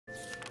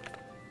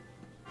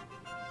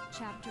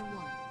Chapter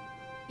 1.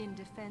 In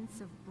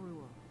Defense of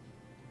Bruhl.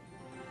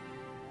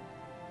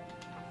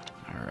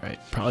 Alright,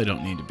 probably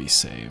don't need to be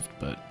saved,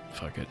 but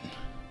fuck it.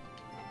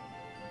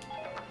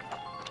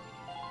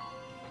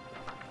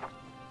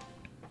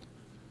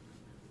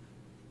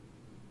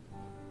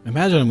 I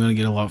imagine I'm going to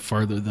get a lot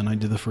farther than I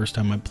did the first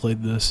time I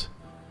played this.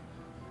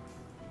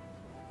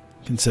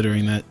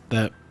 Considering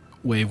that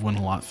wave went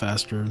a lot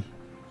faster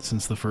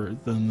since the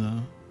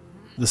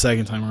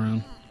second time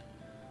around.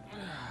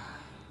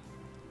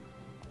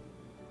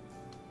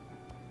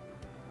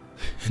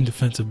 In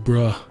defense of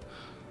bruh.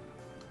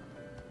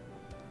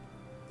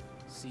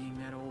 Seeing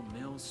that old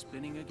mill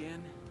spinning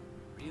again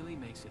really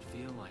makes it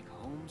feel like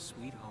home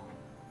sweet home.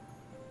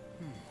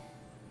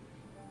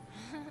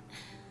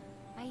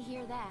 I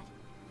hear that.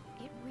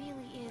 It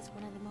really is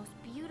one of the most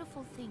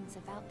beautiful things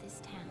about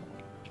this town.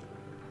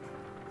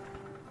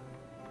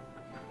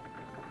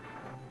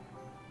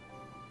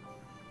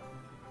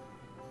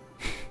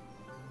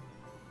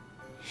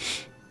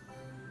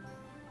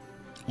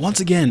 Once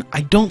again,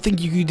 I don't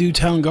think you could do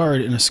town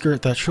guard in a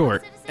skirt that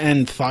short,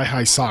 and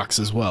thigh-high socks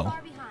as well.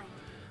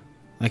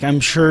 Like,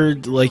 I'm sure,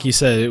 like you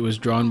said, it was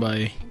drawn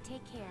by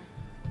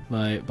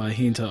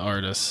Hinta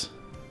artists.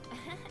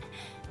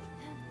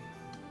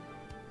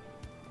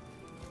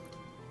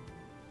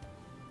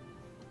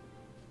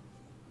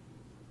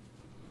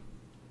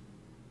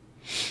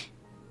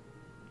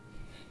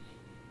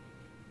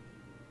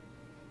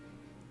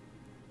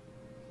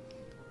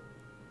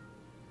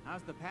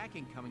 How's the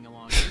packing coming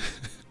along?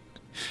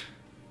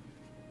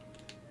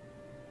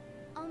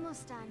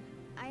 Almost done.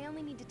 I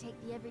only need to take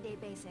the everyday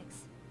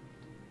basics.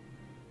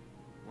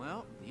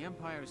 Well, the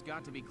Empire's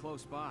got to be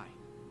close by.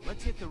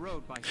 Let's hit the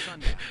road by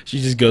sundown.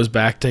 She just goes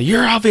back to,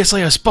 "You're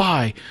obviously a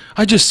spy!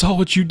 I just saw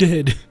what you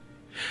did!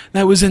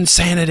 That was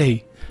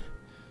insanity!"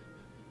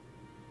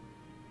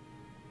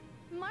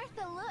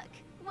 Martha, look!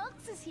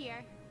 Wilkes is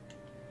here!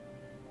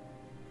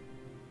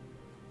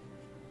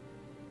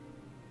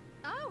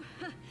 Oh,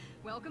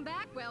 welcome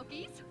back,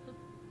 Welkies.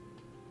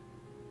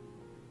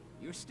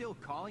 You're still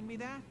calling me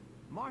that?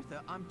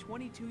 Martha, I'm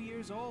 22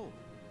 years old.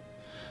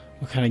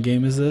 What kind of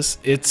game is this?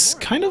 It's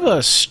kind of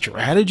a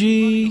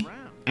strategy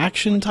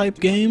action type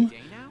game.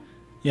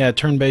 Yeah,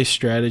 turn-based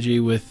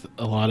strategy with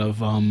a lot of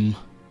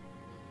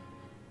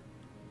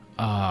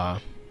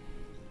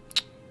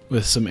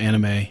with some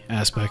anime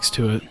aspects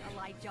to it. A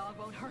light jog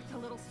won't hurt the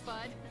little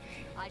spud.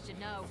 I should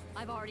know.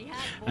 I've already had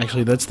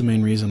Actually, that's the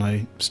main reason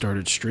I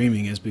started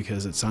streaming, is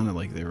because it sounded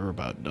like they were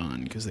about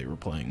done because they were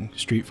playing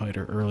Street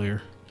Fighter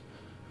earlier.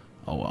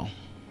 Oh well.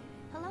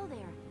 Hello there.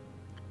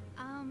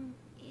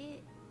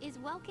 Is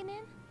Welkin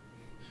in?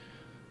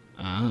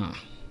 Ah.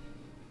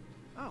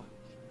 Oh,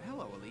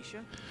 hello,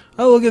 Alicia.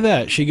 Oh, look at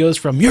that. She goes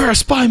from, "You're a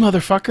spy,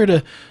 motherfucker,"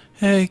 to,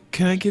 "Hey,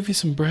 can I give you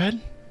some bread?"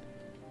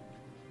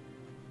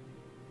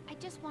 I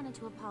just wanted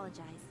to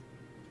apologize.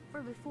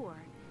 For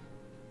before.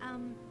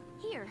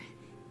 Here.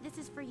 This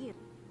is for you.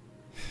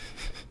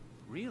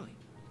 Really?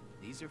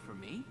 These are for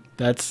me?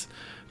 That's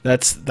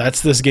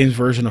this game's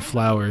version of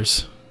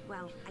flowers.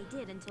 Well, I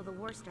did until the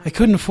war started. I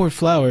couldn't afford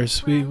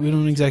flowers. We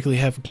don't exactly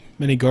have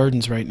many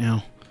gardens right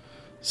now.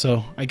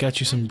 So, I got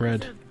you some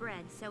bread. Served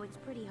bread, so it's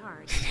pretty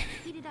hard.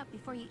 Heat it up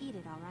before you eat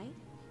it, all right?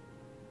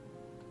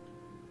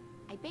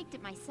 I baked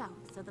it myself,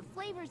 so the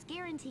flavor's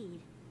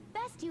guaranteed.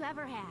 Best you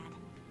ever had.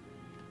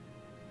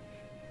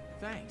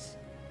 Thanks.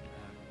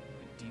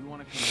 Do you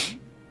want to come in?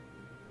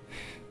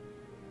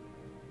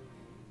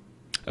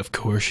 Of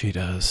course she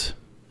does.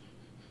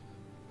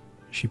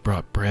 She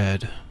brought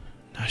bread.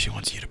 Now she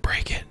wants you to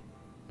break it.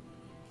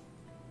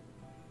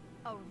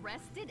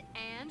 arrested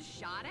and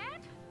shot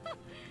at?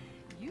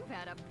 You've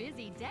had a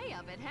busy day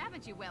of it,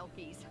 haven't you,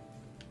 Welkies?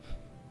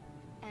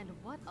 And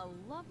what a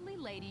lovely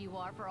lady you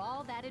are for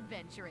all that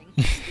adventuring.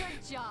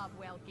 Good job,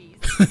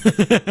 Welkies.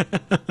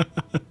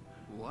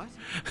 What?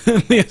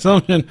 The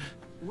assumption.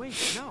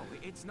 Wait, no,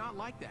 it's not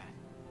like that.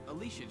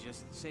 Alicia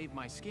just saved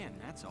my skin,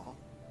 that's all.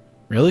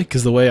 Really?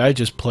 Because the way I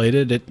just played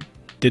it, it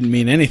didn't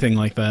mean anything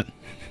like that.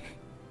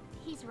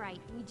 He's right.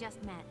 We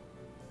just met.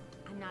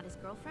 I'm not his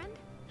girlfriend.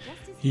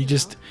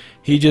 Just his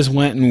He just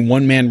went and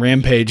one-man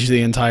rampaged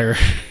the entire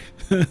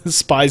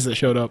spies that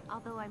showed up.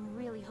 Although I'm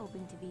really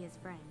hoping to be his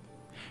friend.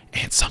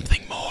 And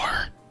something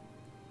more.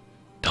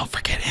 Don't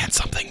forget, and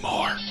something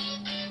more.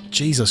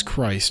 Jesus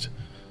Christ.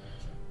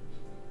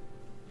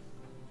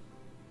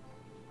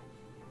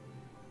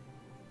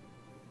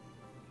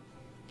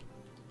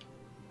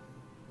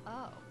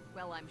 Oh,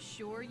 well, I'm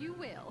sure you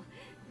will.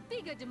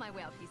 Be good to my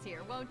Welkies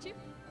here, won't you?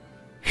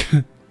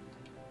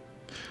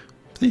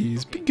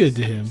 Please, be good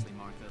to him. Seriously,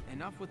 Martha,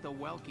 enough with the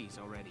Welkies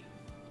already.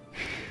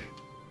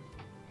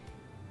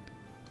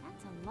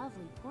 That's a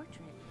lovely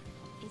portrait.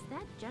 Is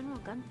that General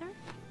Gunther?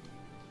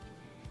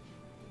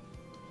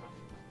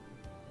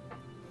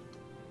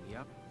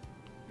 Yep.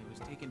 It was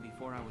taken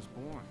before I was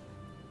born.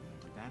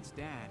 That's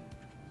Dad.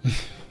 That's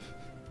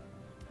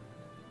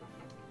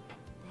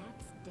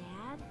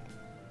Dad?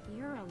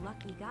 You're a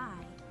lucky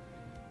guy.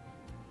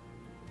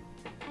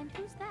 And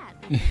who's that?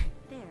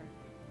 There.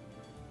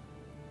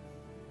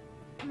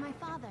 My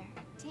father,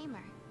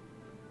 Tamer.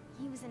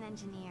 He was an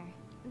engineer.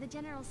 The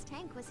General's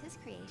tank was his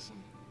creation.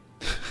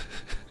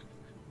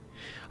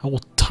 I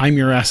will time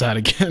your ass out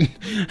again.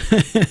 But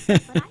I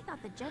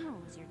thought the General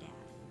was your dad.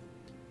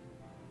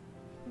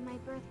 My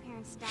birth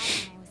parents died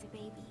when I was a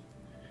baby.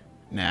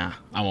 Nah,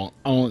 I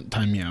won't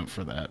time you out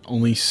for that.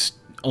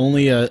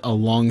 Only a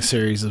long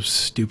series of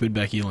stupid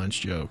Becky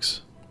Lynch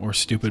jokes or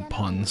stupid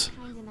puns. The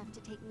General was kind enough to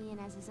take me in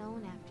as his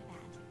own after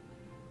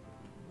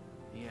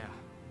that. Yeah,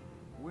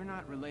 we're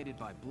not related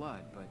by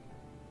blood, but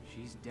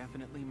she's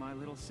definitely my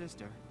little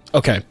sister.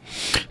 Okay,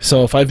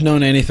 so if I've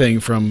known anything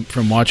from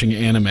watching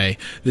anime,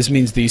 this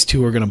means these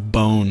two are gonna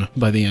bone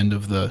by the end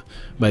of the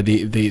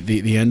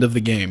end of the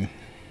game,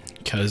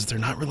 because they're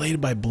not related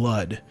by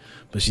blood,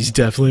 but she's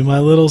definitely my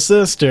little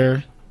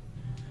sister.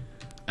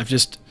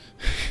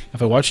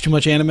 If I watch too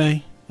much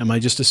anime, am I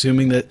just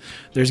assuming that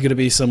there's gonna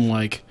be some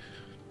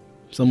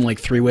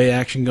three-way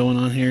action going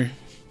on here?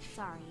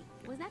 Sorry,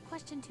 was that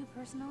question too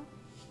personal?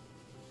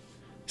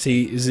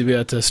 See, is he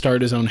about to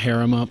start his own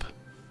harem up?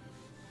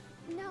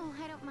 No,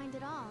 I don't mind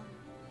at all.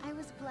 I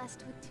was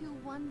blessed with two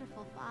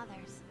wonderful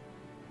fathers.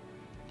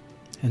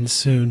 And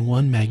soon,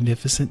 one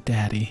magnificent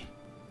daddy.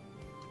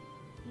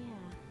 Yeah,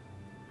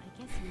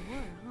 I guess you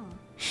were, huh?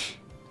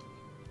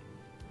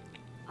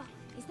 Oh,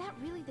 is that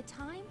really the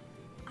time?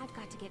 I've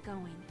got to get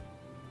going.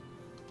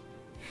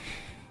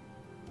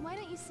 Why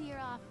don't you see her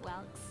off,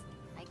 Welks?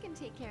 I can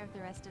take care of the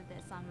rest of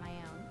this on my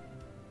own.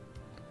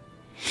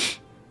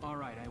 All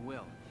right, I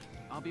will.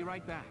 I'll be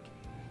right back.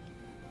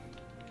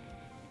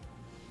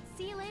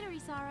 See you later,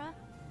 Isara.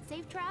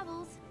 Safe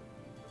travels.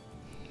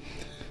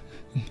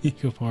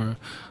 Nikopara.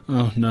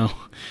 Oh no.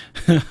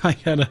 I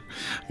got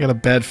a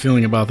bad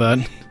feeling about that.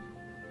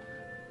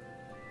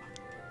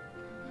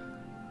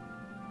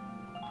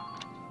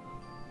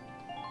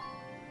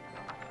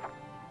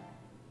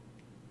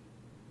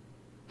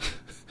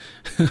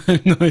 I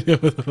have no idea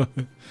what the fuck.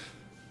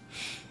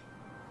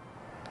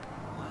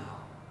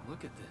 Wow,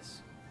 look at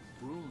this.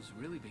 Bruhl's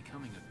really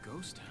becoming a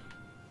ghost town.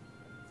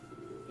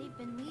 They've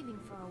been leaving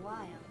for a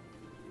while.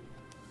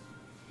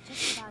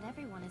 Just about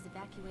everyone is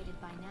evacuated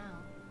by now.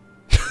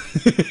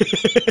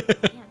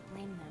 Can't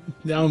blame them.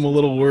 Now I'm a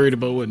little worried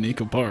about what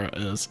Nikopara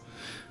is.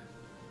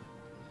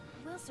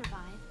 We'll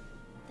survive.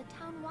 The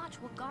town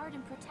watch will guard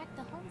and protect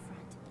the home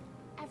front.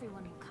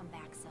 Everyone will come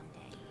back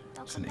someday.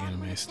 They'll It's come an back when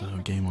anime it's style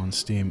safer. game on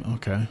Steam.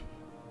 Okay.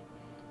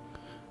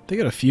 They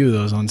got a few of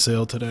those on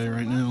sale today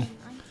right now.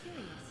 I'm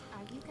curious.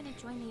 Are you gonna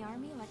join the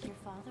army like your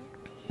father?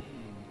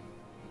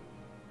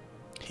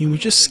 He was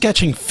just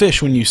sketching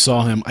fish when you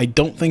saw him. I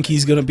don't think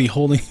he's gonna be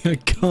holding a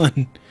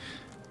gun.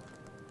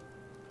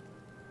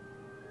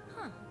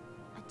 Huh.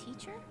 A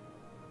teacher?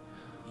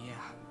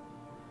 Yeah.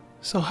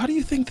 So how do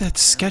you think that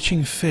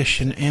sketching fish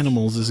and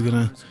animals is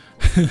gonna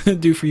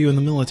do for you in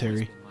the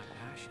military? It's been my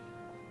passion.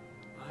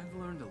 I've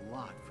learned a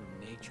lot from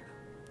nature.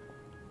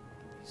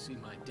 You see,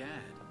 my dad,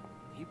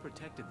 he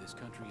protected this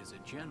country as a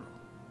general,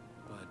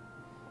 but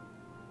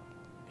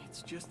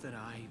it's just that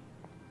I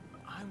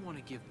want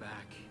to give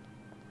back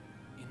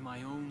in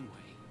my own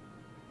way.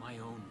 My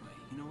own way.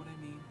 You know what I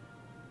mean?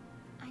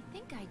 I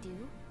think I do.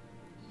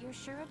 You're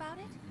sure about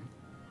it?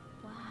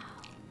 Wow.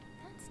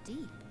 That's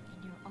deep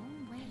in your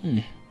own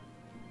way.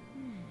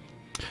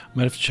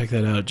 Might have to check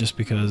that out just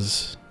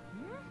because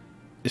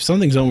if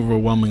something's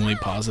overwhelmingly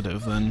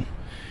positive, then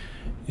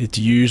it's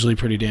usually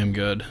pretty damn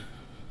good.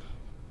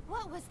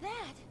 What was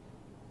that?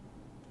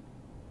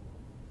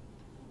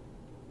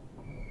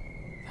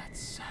 That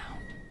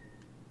sound.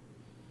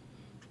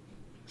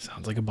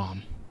 Sounds like a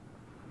bomb.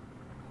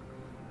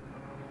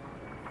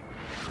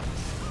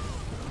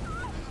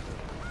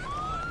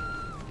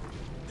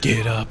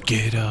 Get up,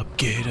 get up,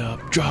 get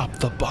up, drop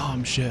the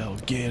bombshell,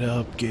 get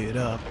up,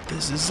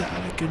 this is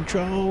out of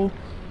control.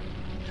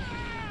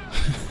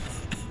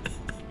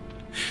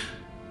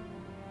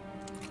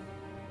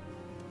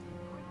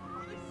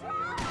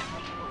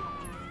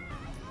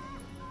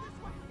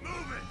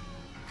 Move it!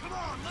 Come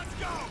on, let's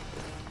go!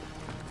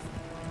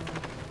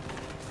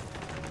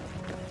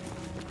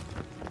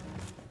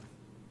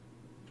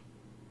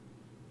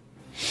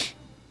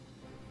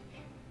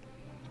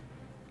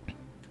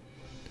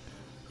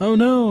 Oh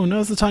no,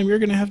 now's the time you're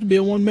gonna have to be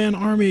a one-man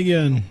army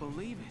again.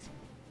 Believe it.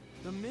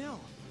 The mill.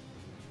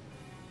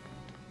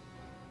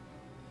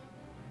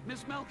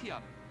 Miss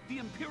Melkia, the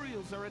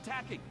Imperials are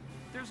attacking.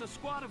 There's a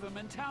squad of them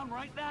in town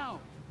right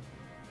now.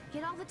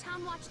 Get all the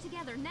town watch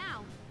together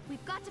now.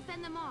 We've got to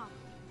fend them off.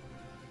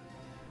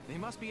 They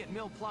must be at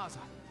Mill Plaza.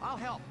 I'll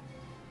help.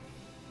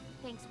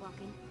 Thanks,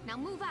 Welkin. Now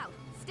move out.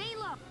 Stay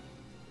low.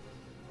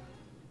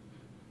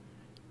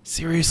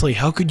 Seriously,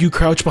 how could you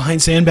crouch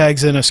behind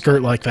sandbags in a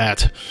skirt like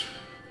that?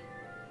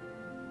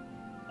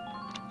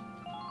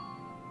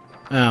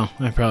 Oh,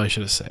 I probably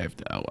should have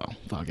saved. Oh well,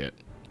 fuck it.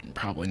 I'm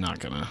probably not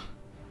gonna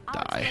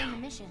I'll die. explain the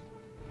mission.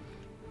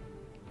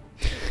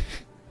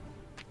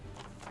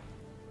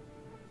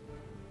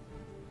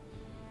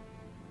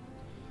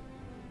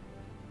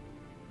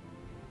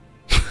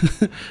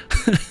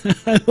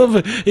 I love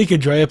it. He could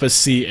dry up a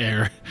sea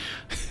air.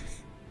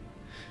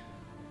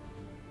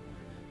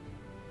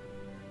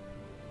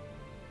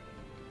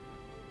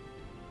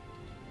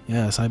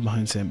 Yes, hide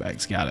behind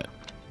sandbags. Got it.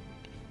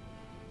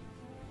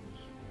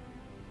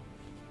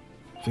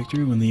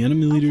 Victory when the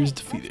enemy leader is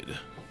defeated.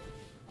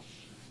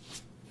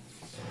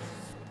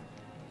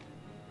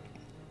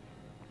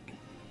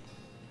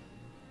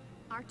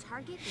 Our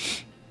target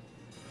is...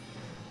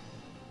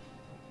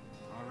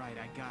 All right,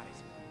 I got it.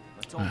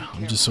 Let's all be I'm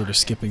careful just sort of out there.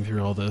 skipping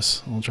through all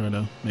this. I'll try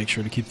to make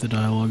sure to keep the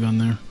dialogue on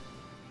there.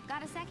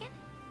 Got a second?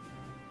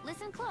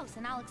 Listen close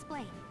and I'll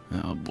explain.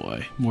 Oh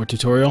boy. More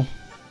tutorial?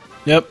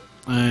 Yep,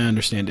 I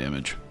understand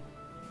damage.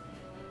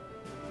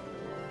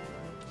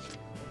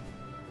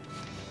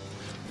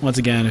 Once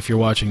again, if you're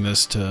watching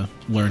this to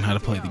learn how to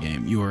play the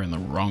game, you are in the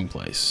wrong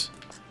place.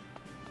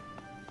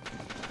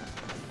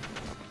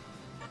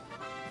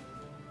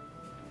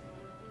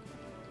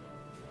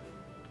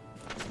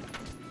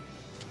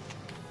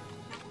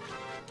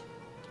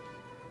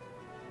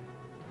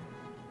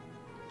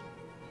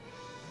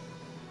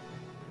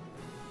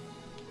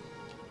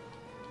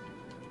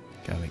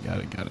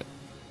 Got it.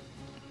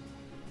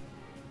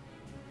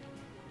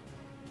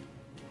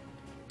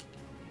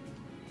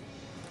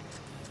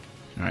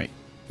 Alright,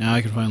 now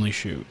I can finally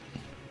shoot.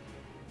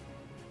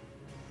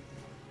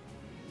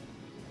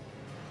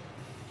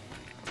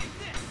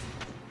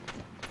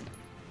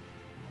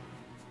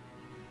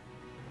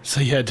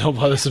 So yeah, don't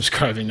bother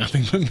subscribing,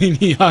 nothing but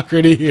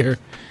mediocrity here.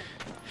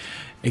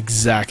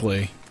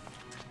 Exactly.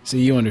 So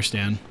you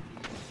understand.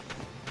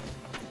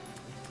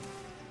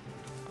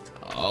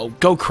 Oh,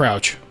 go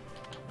crouch.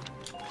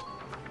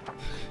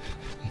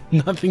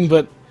 Nothing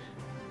but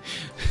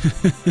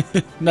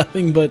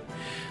nothing but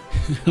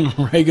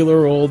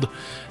regular old,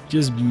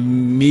 just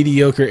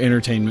mediocre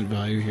entertainment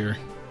value here.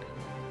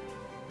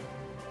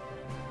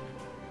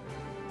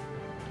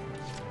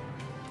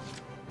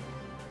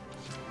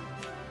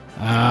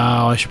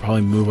 Oh, I should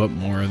probably move up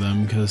more of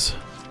them because...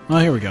 Oh,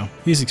 here we go.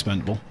 He's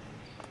expendable.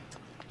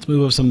 Let's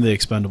move up some of the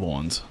expendable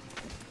ones.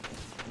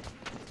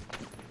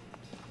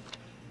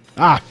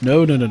 Ah,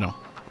 no.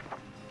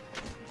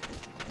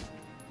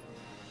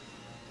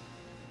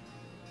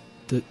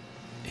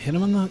 Hit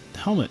him on the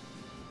helmet.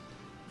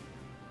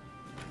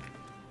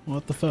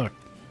 What the fuck?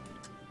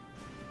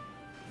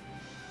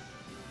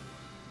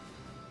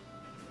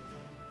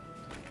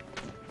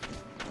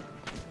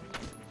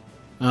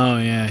 Oh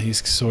yeah,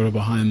 he's sort of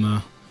behind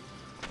the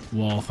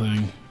wall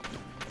thing.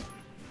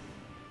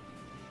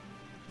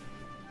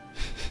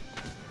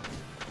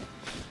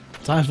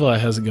 Timefly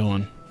has it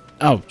going.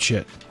 Oh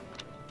shit.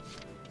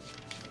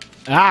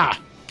 Ah!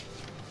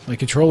 My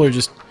controller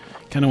just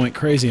kind of went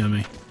crazy on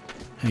me.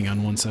 Hang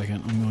on one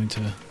second. I'm going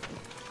to...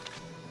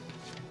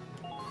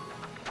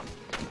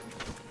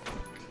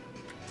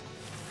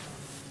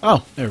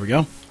 Oh, there we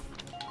go.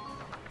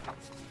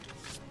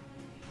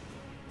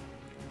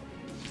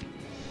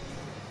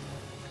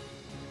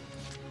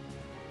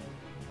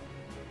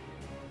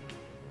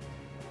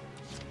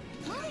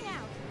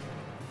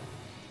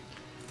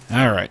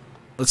 Alright.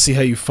 Let's see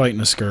how you fight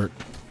in a skirt.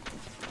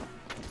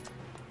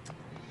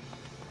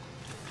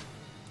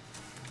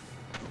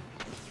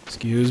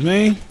 Excuse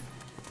me?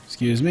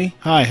 Excuse me?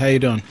 Hi, how you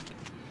doing?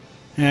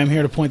 Hey, I'm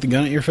here to point the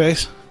gun at your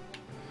face.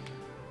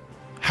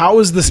 How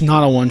is this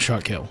not a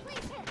one-shot kill?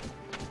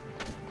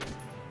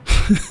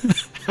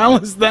 How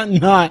is that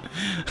not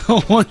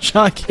a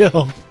one-shot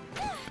kill?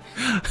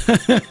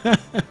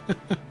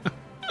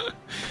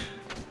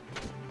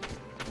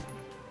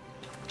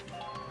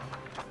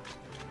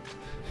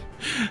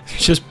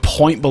 Just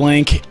point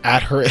blank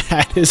at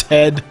his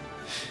head.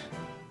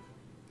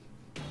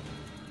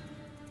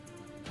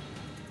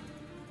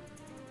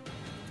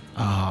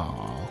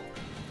 Oh,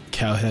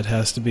 Cowhead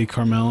has to be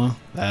Carmella?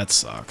 That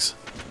sucks.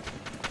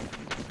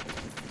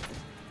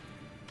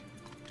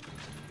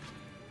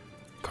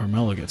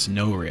 Carmella gets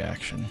no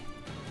reaction.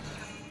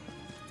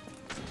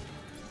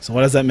 So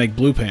why does that make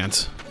Blue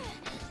Pants?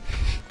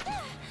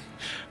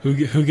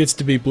 Who gets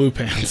to be Blue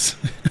Pants?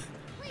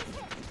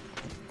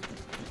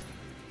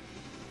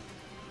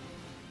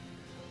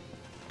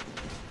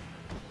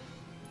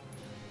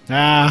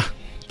 Ah,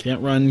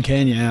 can't run,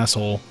 can you,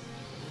 asshole?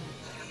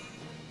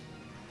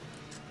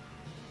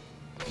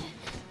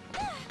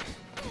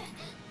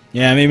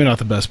 Yeah, maybe not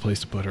the best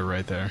place to put her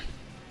right there.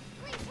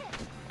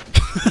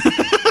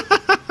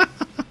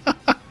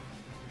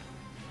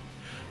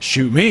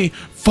 Shoot me?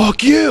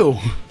 Fuck you!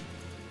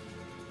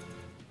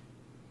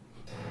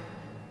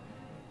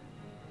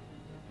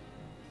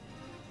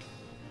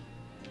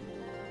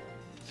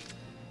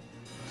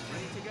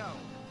 Ready to go.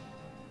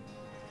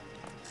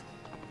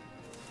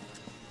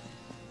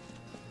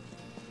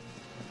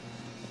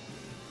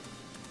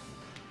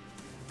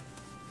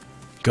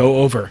 Go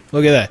over.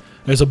 Look at that.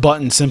 There's a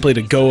button simply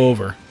to go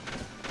over.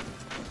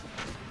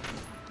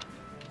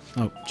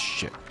 Oh,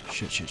 shit.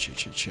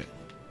 Shit.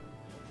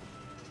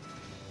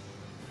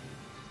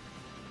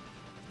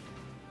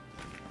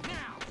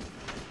 Now.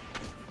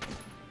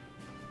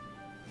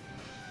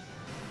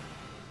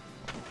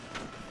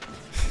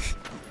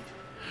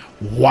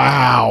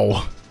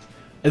 Wow.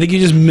 I think you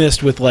just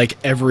missed with, like,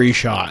 every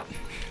shot.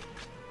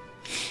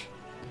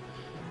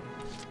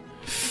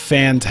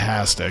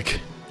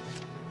 Fantastic.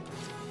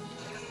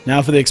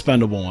 Now for the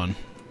expendable one.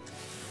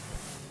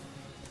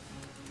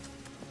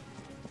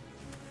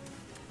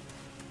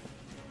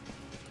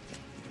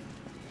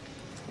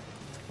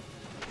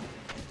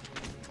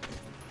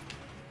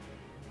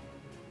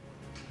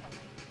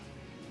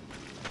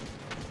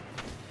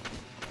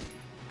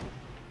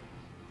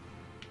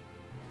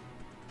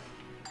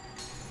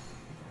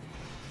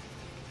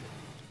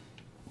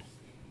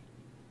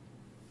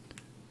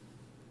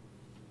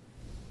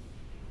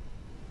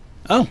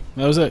 Oh,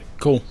 that was it.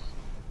 Cool.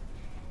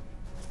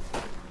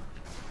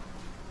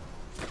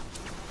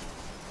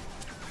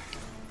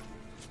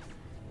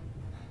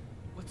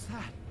 What's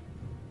that?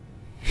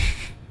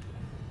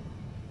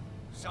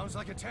 Sounds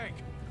like a tank.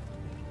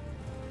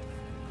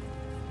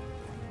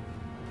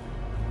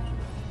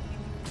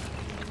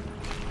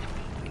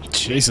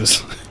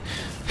 Jesus.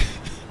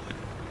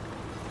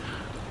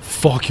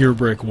 Fuck your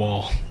brick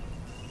wall.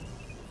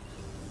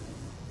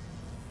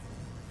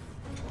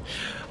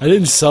 I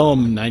didn't sell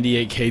them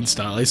 98 Cade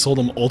style. I sold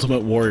them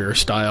Ultimate Warrior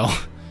style.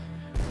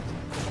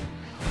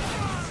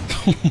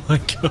 Oh my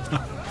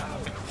god.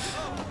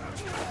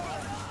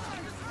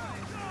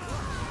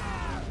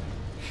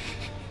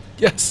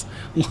 Yes,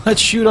 let's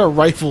shoot our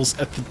rifles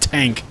at the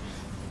tank.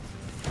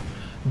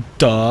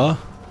 Duh.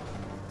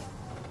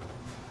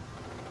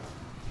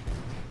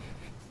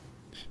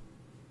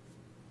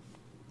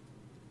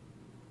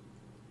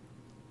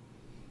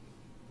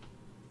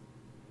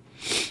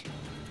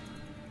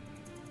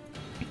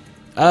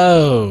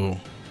 Oh,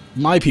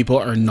 my people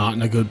are not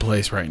in a good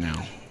place right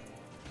now.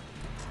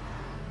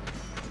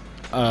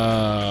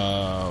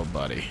 Oh,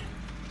 buddy.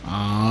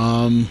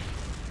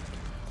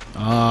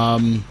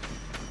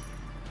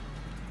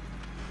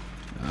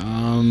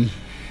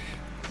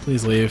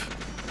 Please leave.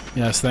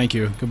 Yes, thank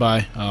you.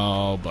 Goodbye.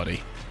 Oh,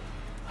 buddy.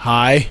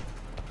 Hi.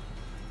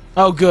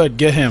 Oh, good.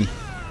 Get him.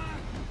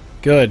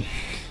 Good.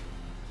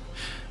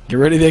 Get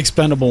rid of the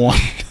expendable one.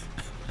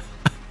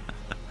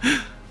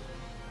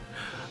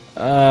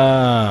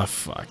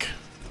 Fuck.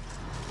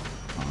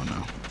 Oh,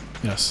 no.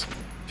 Yes.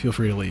 Feel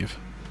free to leave.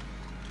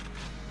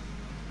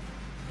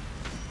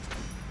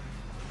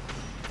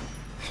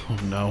 Oh,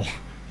 no.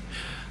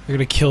 They're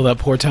gonna kill that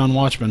poor town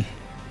watchman.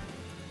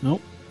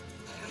 Nope.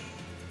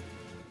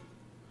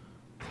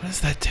 What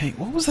is that tank?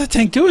 What was that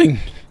tank doing?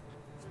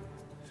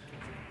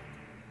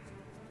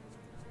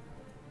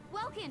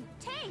 Welkin,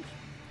 tank!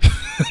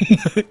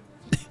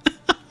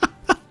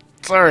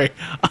 Sorry.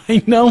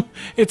 I know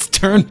it's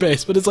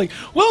turn-based, but it's like,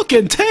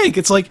 Welkin, tank!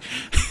 It's like,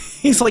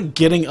 he's like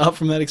getting up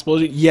from that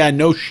explosion. Yeah,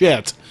 no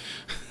shit.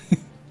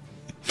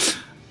 That's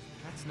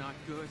not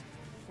good.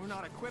 We're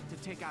not equipped to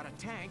take out a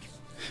tank.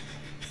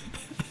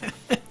 I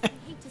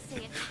hate to say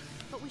it,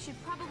 but we should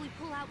probably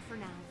pull out for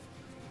now.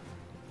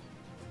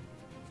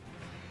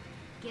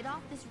 Get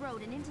off this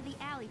road and into the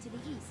alley to the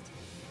east.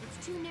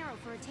 It's too narrow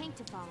for a tank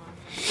to follow.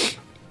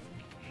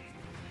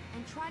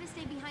 And try to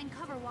stay behind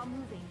cover while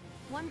moving.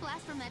 One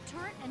blast from that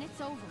turret and it's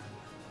over.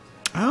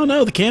 I don't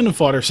know. The cannon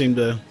fodder seemed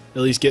to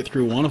at least get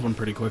through one of them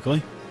pretty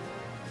quickly.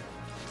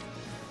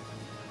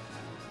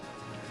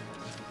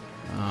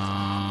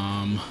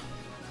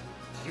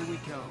 Here we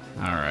go.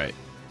 Alright.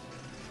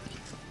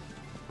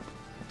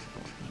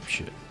 Oh,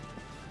 shit.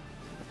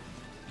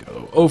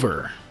 Go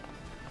over.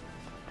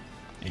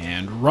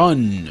 And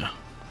run.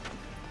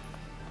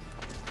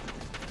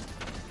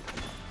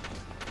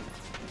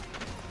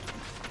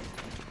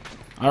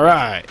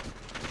 Alright.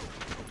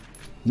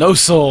 No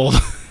soul.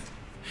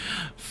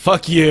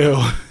 Fuck you.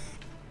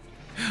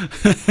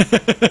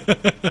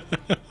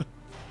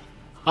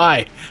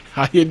 Hi.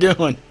 How you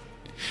doing?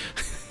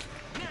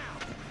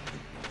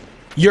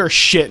 You're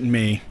shitting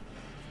me.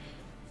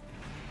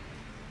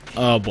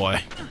 Oh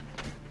boy.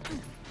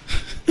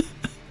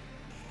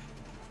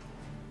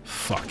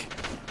 Fuck.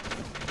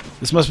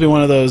 This must be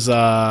one of those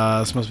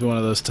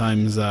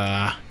times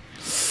I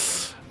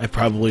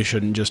probably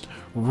shouldn't just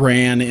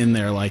ran in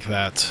there like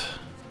that.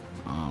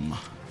 I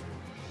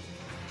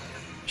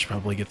should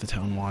probably get the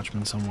town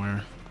watchman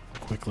somewhere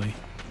quickly.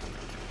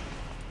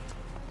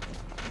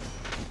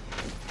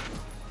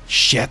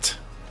 Shit.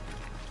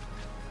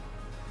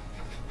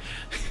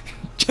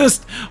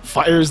 Just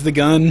fires the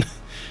gun.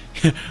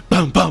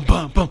 Bum bum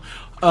bum bum.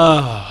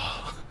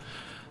 Oh.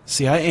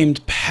 See, I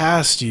aimed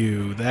past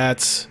you.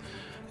 That's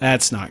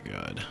not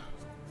good.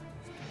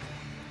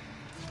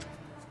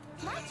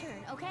 My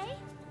turn, okay?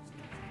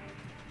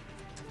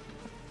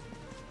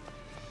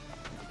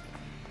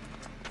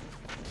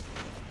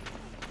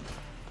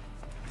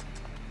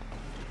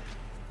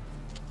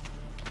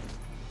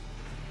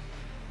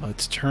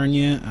 Let's turn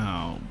you.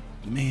 Oh,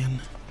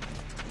 man.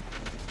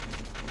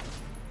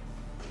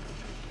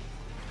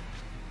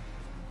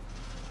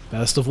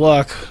 Best of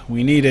luck.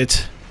 We need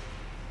it.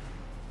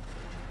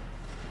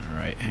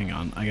 Alright, hang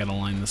on. I gotta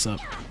line this up.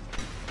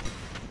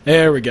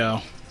 There we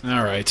go.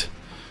 Alright.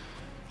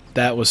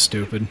 That was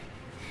stupid.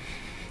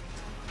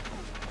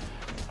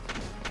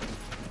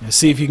 Now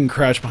see if you can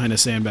crouch behind a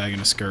sandbag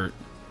and a skirt.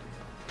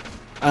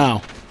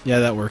 Oh. Yeah,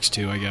 that works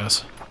too, I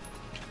guess.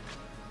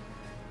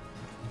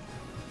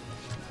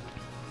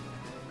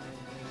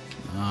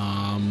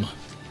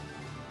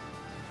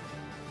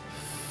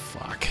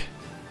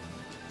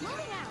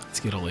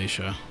 get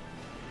Alicia.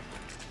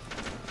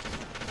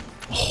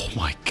 Oh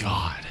my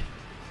god.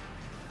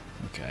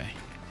 Okay.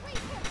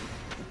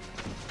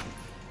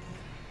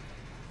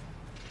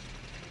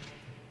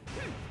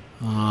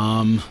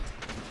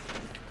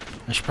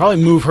 I should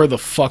probably move her the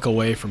fuck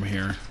away from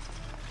here.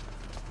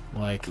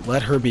 Like,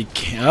 let her be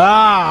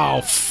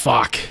oh,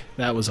 fuck.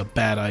 That was a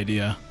bad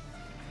idea.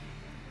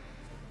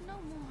 No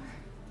more.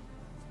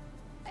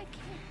 I can't.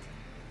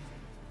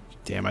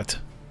 Damn it.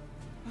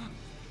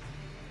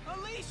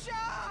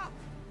 Alicia!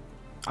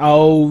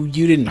 Oh,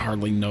 you didn't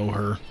hardly know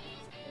her.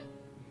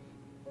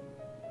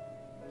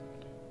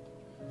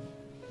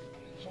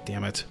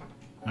 Damn it.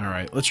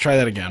 Alright, let's try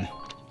that again.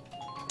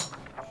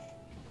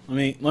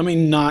 Let me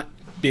not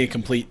be a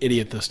complete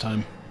idiot this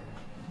time.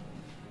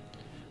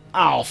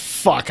 Oh,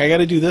 fuck. I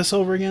gotta do this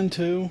over again,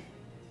 too?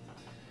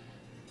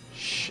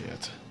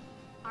 Shit.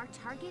 Our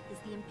target is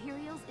the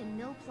Imperials in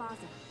Mill Plaza.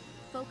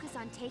 Focus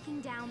on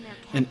taking down their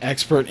An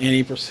expert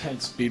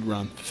 80% speed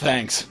run.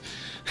 Thanks.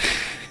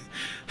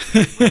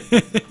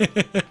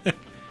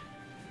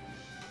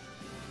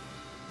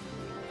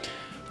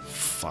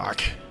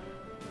 Fuck.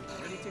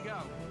 Ready to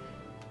go.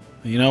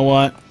 You know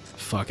what?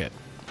 Fuck it.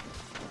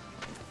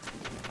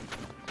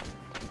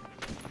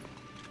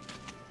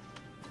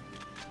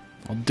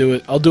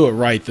 I'll do it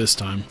right this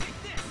time.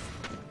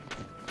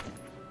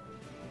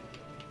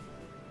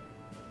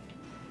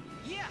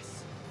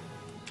 Yes.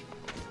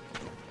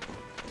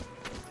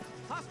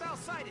 Hostile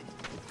sighted.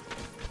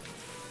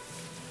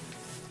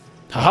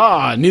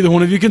 Haha! Neither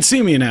one of you can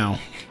see me now.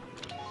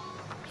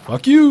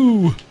 Fuck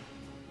you!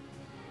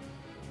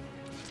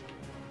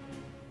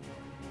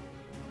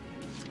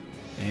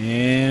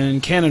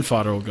 And cannon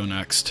fodder will go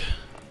next.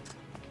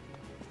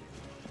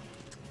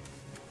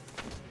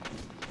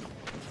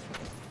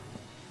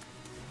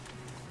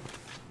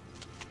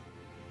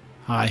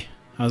 Hi,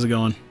 how's it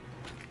going?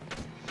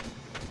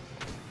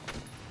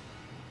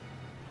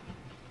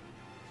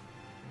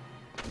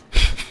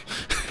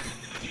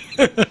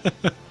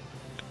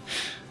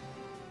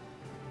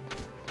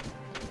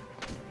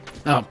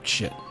 Oh,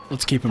 shit.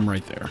 Let's keep him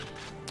right there.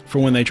 For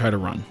when they try to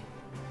run.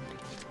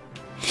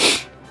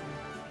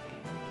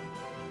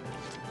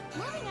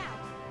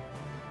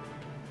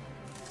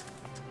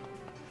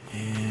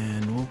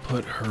 And we'll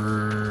put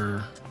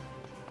her...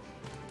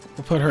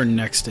 We'll put her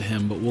next to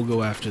him, but we'll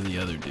go after the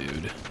other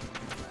dude.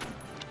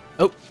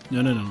 Oh,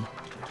 no, no, no.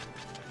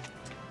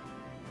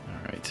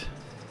 Alright.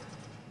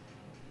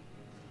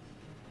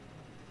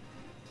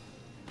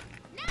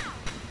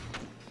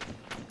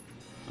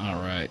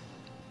 Alright.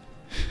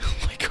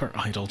 Like our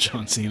idol,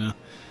 John Cena.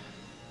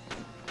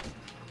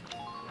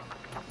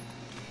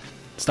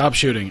 Stop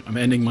shooting. I'm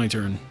ending my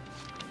turn.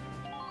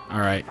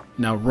 Alright,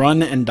 now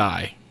run and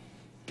die.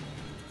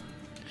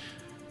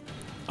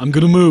 I'm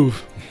gonna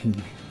move.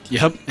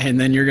 Yep, and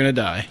then you're gonna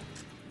die.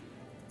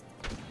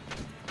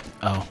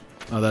 Oh.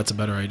 Oh, that's a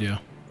better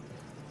idea.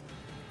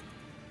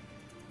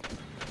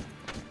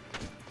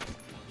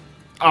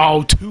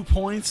 Oh, 2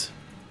 points?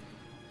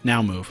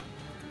 Now move.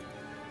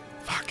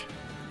 Fuck.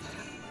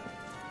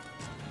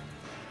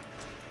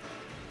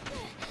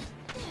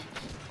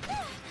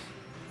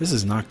 This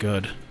is not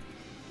good.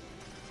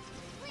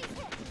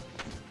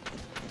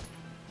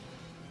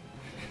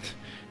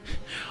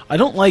 I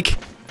don't like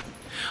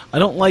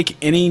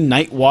any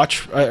night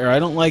watch, or I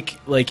don't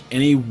like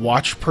any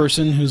watch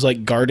person who's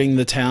like guarding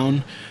the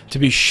town to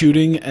be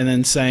shooting and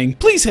then saying,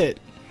 "Please hit."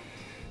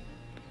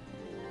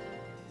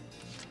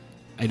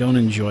 I don't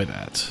enjoy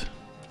that.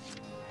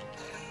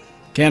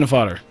 Cannon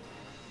fodder.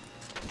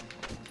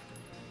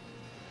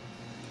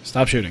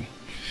 Stop shooting.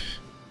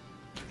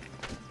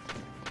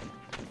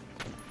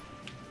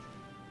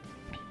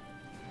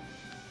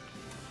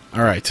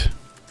 All right,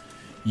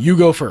 you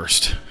go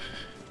first.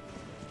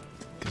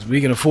 Because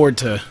we can afford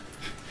to...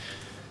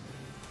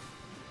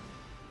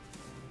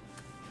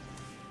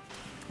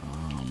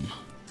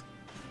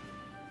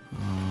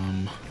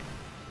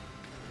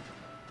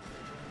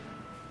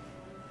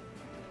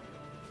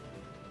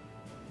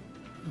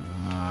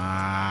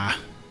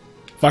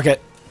 fuck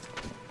it.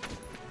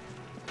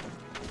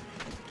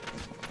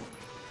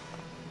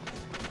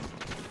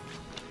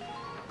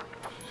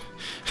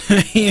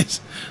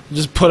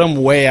 Just put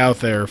him way out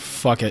there.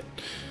 Fuck it.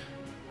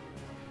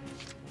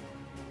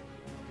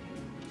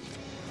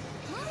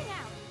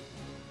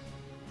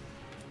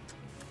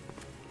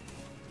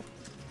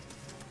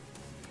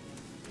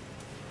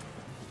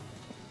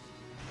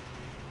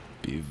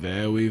 Be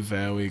very,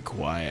 very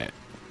quiet.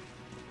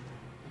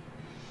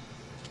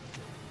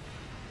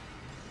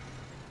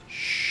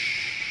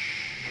 Shh.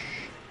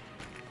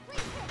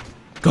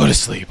 Go to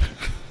sleep.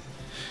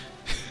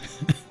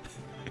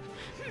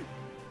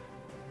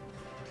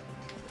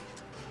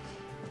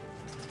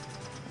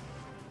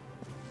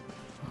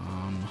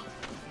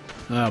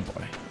 Oh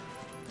boy.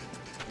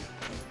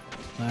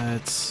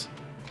 Let's...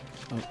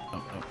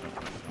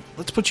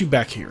 Let's put you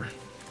back here.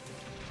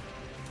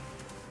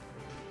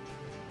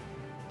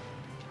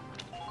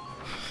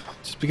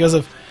 Just because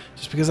of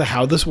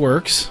how this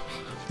works,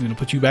 I'm gonna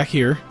put you back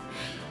here.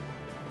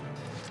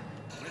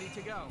 Ready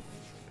to go.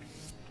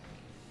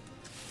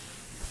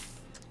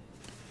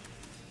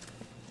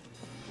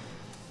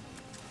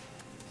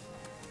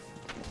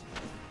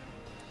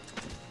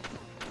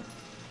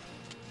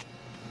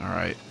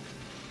 Alright.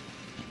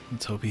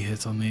 Let's hope he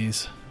hits on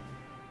these.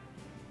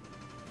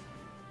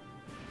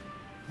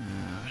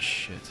 Ah,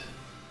 shit.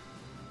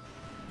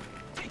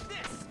 Take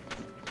this.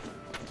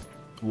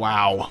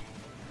 Wow.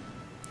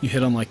 You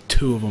hit on like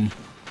 2 of them.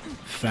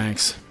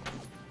 Thanks.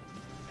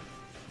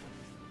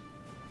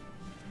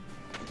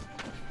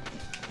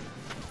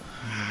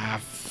 Ah,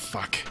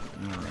 fuck.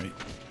 Alright.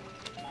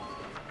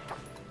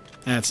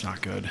 That's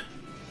not good.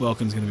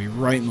 Welkin's gonna be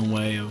right in the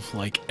way of,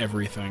 like,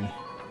 everything.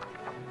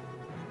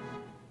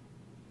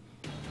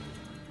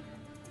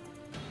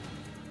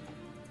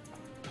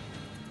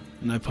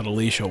 And I put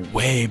Alicia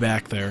way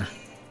back there.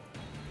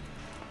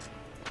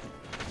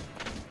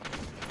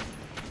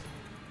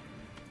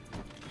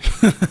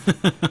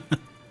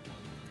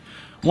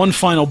 One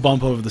final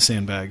bump over the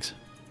sandbags.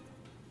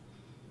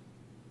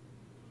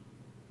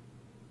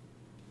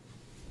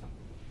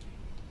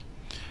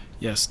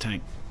 Yes,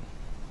 tank.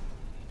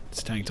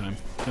 It's tank time.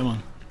 Come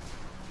on.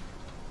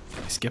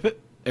 Can I skip it?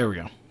 There we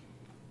go.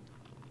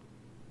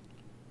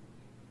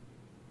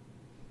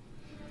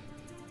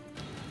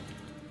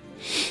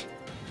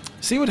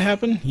 See what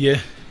happened? You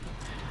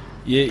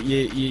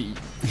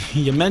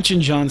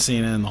mentioned John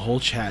Cena and the whole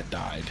chat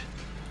died.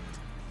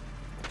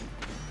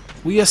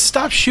 Will you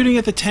stop shooting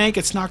at the tank?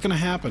 It's not going to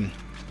happen.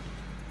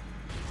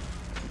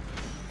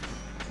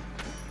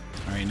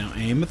 Alright, now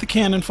aim at the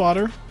cannon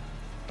fodder.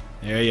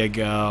 There you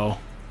go.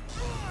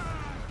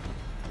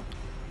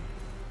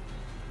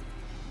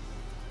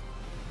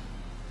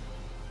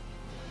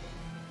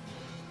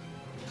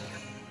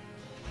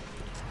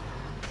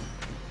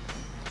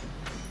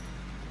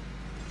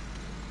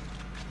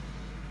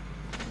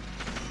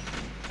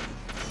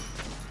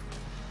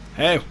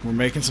 Hey, we're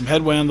making some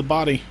headway on the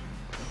body.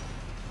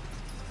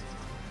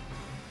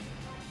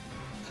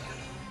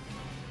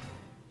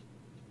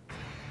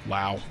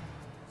 Wow.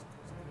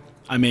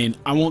 I mean,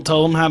 I won't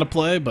tell them how to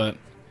play, but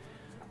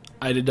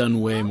I'd have done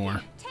way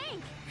more.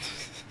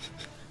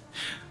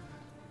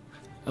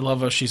 I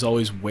love how she's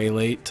always way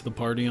late to the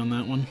party on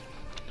that one.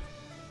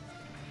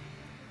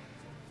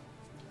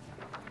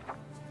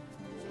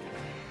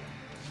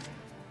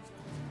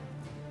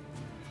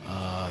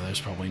 There's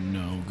probably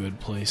no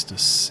good place to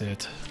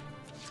sit.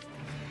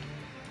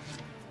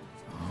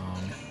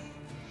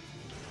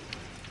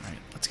 Alright,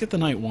 let's get the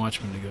Night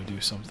Watchman to go do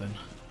something.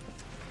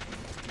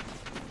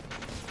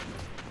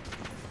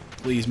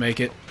 Please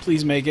make it.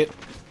 Please make it.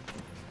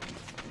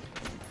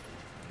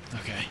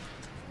 Okay.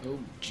 Oh,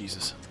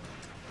 Jesus.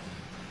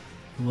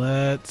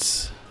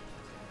 Let's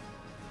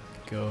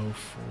go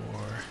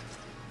for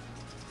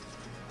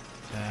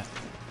that.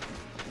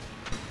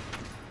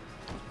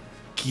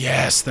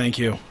 Yes, thank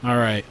you.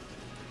 Alright.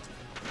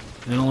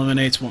 It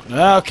eliminates one.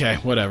 Okay,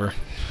 whatever.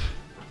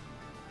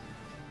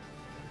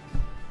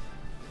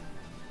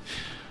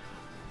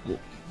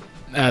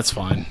 That's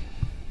fine.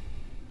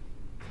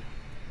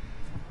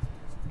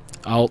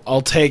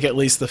 I'll take at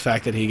least the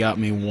fact that he got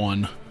me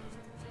 1.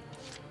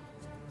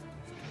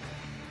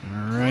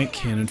 Alright,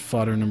 cannon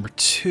fodder number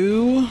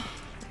 2.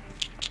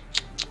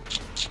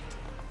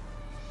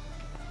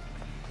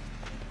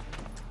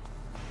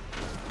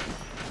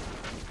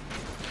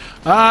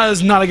 Ah, this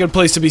is not a good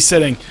place to be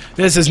sitting.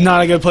 This is not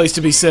a good place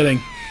to be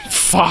sitting.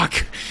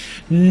 Fuck.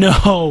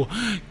 No.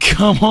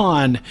 Come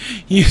on.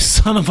 You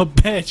son of a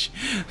bitch.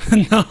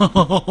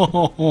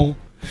 No.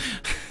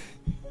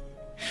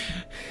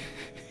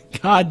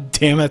 God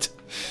damn it.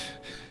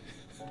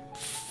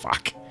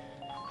 Fuck.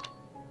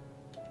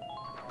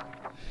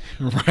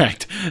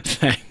 Right.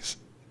 Thanks.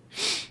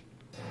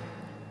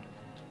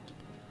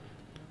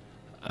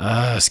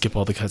 Skip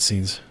all the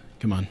cutscenes.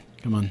 Come on.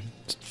 Come on.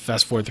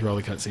 Fast forward through all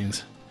the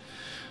cutscenes.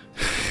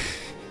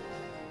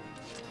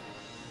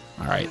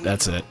 Alright,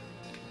 that's it.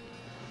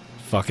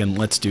 Fucking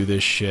let's do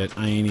this shit.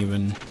 I ain't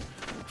even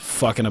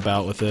fucking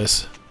about with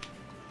this.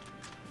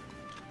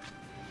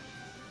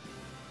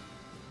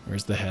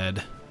 Where's the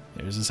head?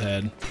 There's his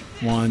head.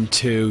 1,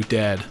 2,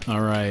 dead.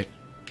 Alright.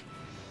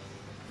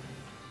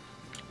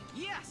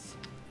 Yes.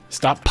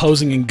 Stop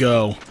posing and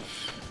go.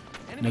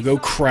 Now go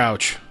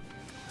crouch.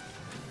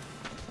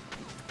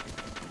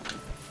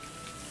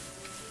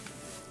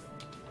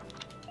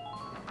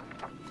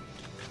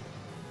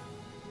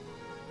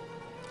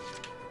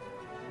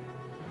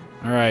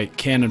 Alright,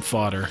 cannon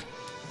fodder.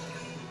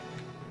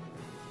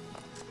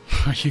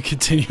 Are you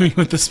continuing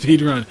with the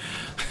speed run?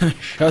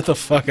 Shut the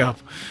fuck up.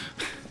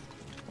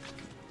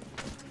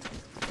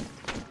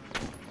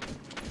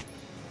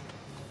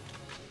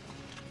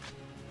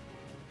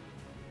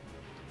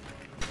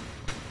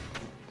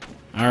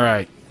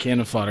 Alright,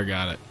 cannon fodder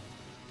got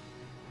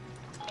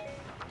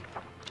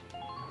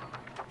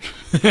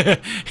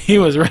it. He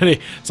was ready.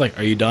 It's like,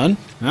 are you done?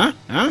 Huh?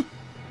 Huh?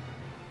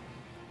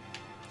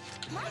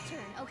 My turn,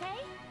 okay?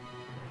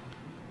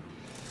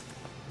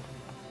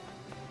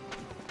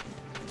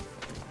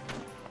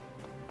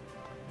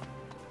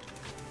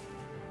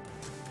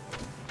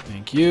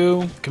 Thank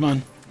you. Come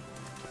on.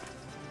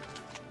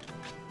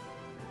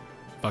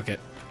 Fuck it.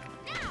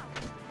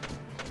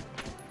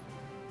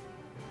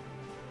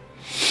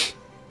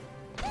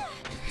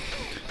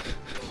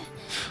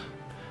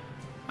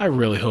 I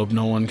really hope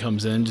no one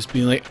comes in just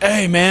being like,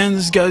 hey man,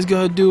 this guy's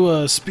gotta do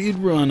a speed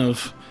run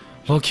of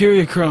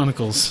Valkyria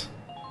Chronicles.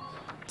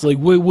 It's like,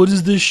 wait, what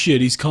is this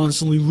shit? He's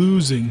constantly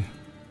losing.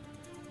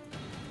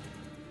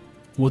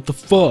 What the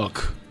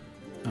fuck?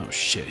 Oh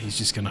shit, he's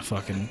just gonna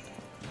fucking...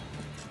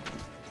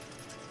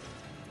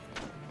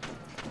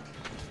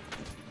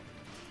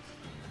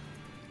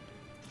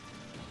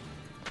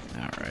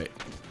 Alright.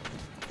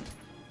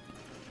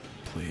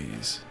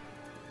 Please.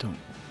 Don't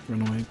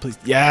run away, please.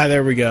 Yeah,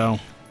 there we go.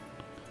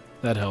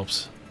 That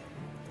helps.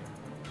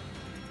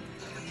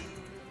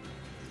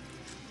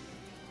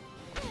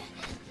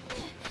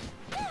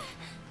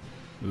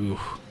 Ooh.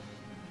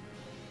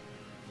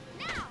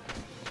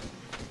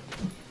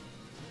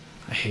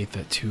 I hate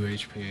that 2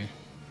 HP.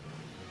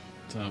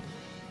 What's up?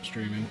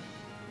 Streaming.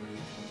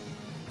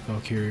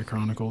 Valkyria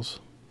Chronicles.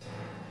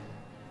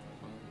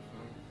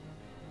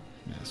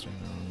 Mastering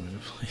the wrong way to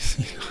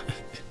place.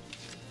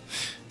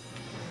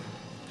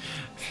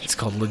 It's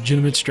called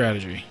legitimate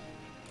strategy.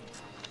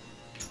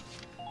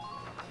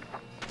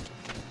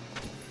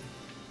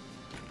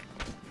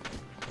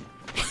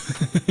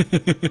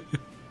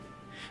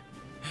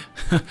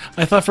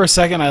 I thought for a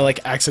second I like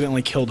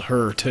accidentally killed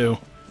her too.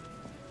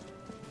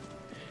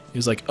 He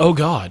was like, oh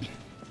god.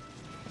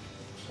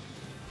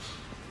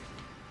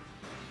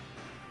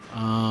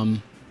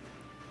 Hang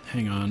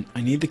on.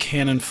 I need the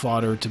cannon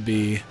fodder to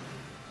be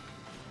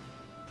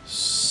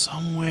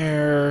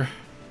somewhere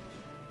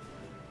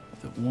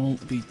that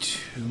won't be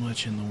too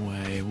much in the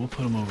way. We'll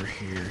put him over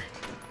here.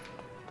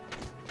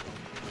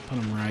 Put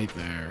him right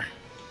there.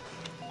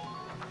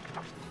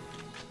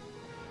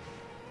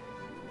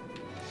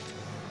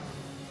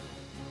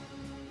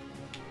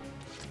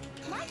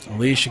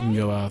 Alicia can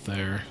go out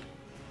there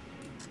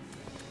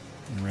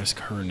and risk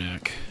her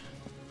neck.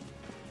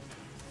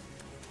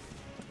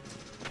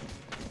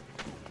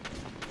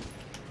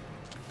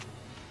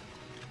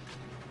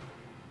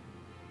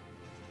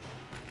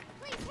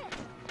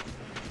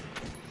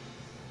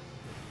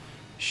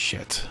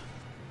 Shit.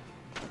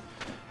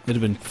 It'd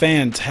have been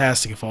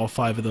fantastic if all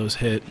 5 of those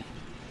hit.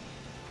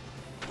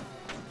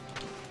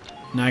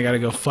 Now I gotta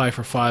go 5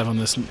 for 5 on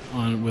this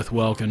with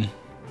Welkin.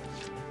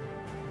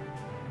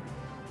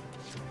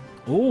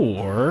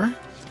 Or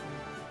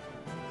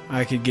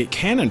I could get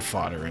cannon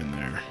fodder in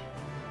there.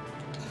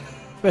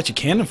 I bet you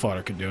cannon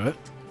fodder could do it.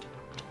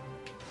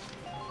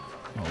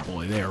 Oh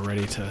boy, they are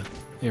ready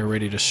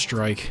to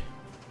strike.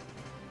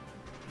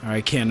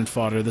 Alright, cannon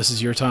fodder, this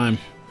is your time.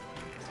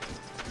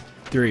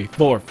 3,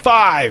 4,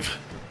 5!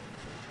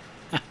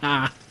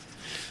 Haha.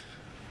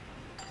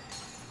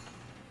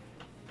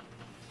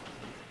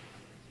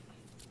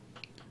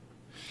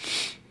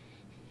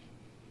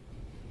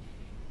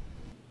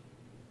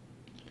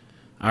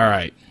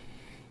 Alright.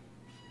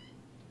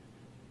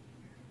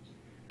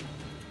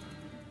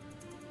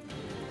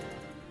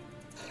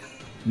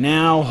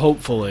 Now,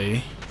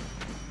 hopefully,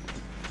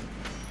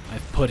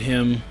 I've put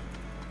him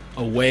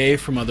away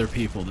from other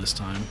people this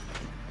time.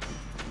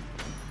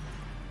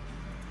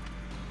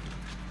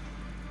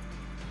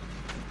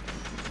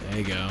 There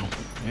you go.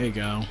 There you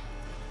go.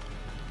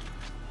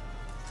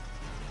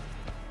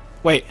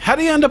 Wait, how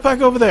do you end up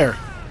back over there?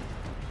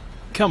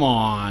 Come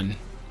on.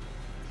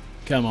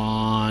 Come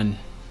on.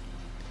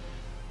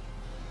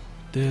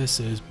 This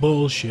is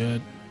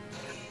bullshit.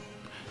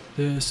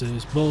 This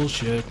is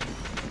bullshit.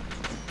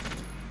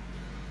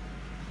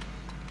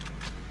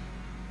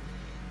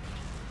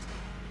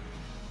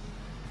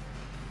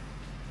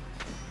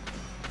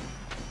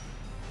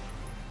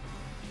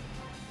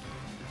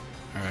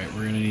 Alright,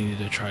 we're gonna need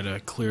to try to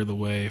clear the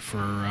way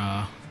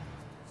for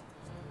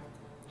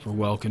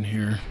Welkin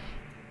here.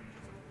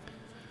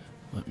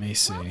 Let me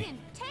see.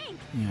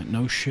 Yeah,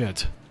 no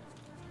shit.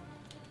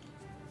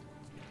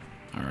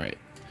 Alright.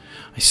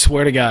 I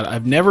swear to God,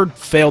 I've never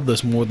failed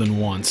this more than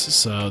once,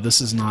 so this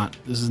is not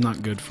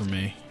good for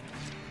me.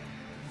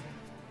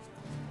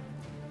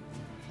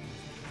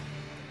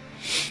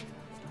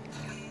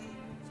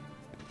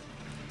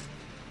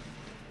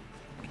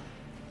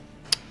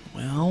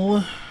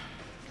 Well,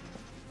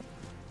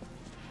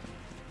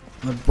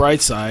 on the bright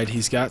side,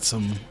 he's got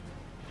some...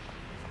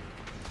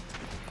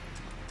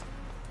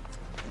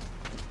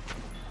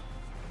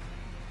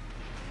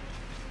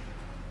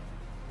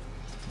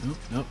 Nope,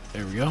 nope,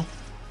 there we go.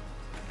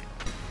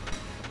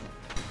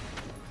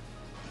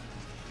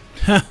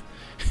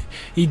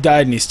 He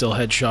died and he still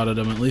headshotted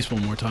him at least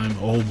one more time.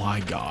 Oh my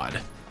god.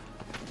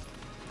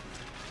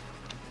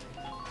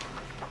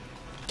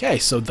 Okay,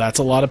 so that's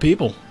a lot of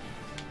people.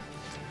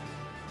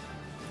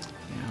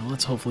 Yeah,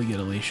 let's hopefully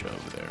get Alicia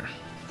over there.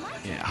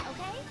 Yeah.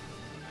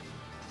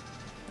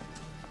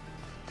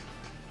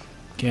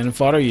 Cannon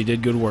fodder, you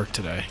did good work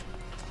today.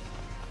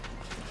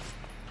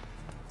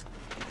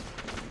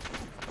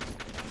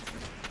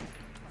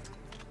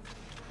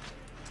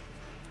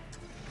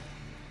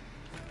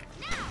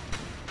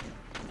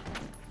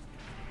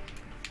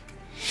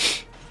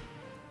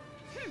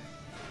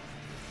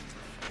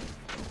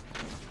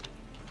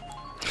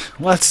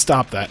 Let's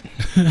stop that.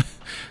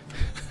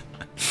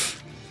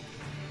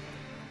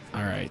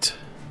 Alright.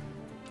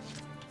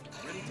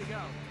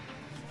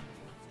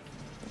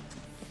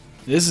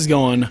 This is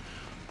going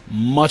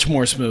much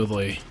more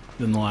smoothly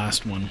than the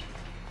last one.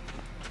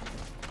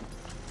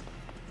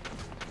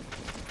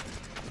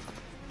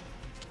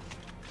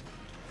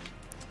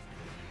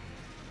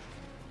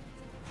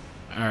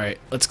 Alright,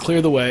 let's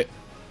clear the way.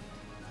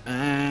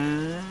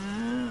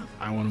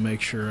 I want to make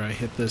sure I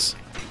hit this.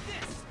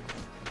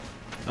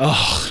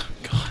 Oh,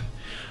 God.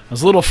 I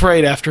was a little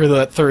afraid after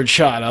that third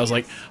shot. I was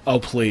like,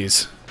 oh,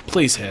 please.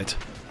 Please hit.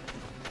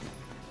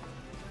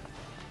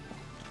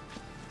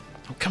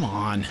 Oh, come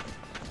on.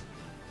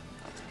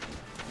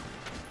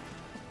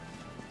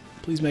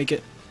 Please make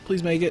it.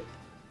 Please make it.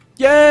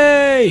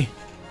 Yay!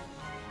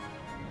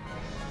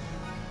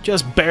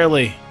 Just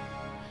barely.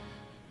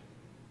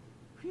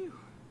 Phew.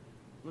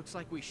 Looks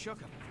like we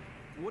shook him.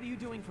 What are you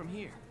doing from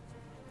here?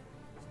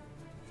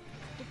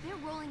 If they're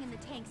rolling in the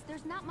tanks,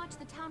 there's not much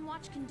the Town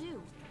Watch can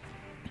do.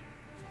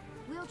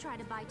 We'll try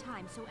to buy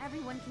time so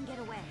everyone can get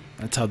away.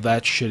 That's how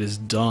that shit is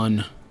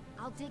done.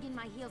 I'll dig in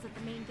my heels at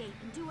the main gate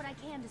and do what I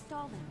can to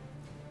stall them.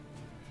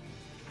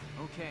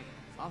 Okay,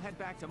 I'll head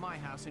back to my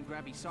house and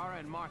grab Isara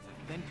and Martha,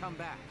 then come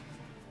back.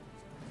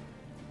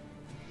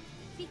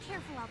 Be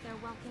careful out there,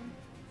 Welkin.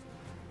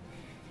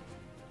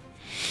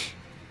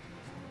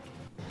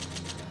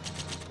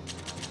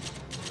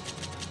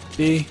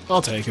 B.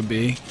 I'll take a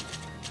B.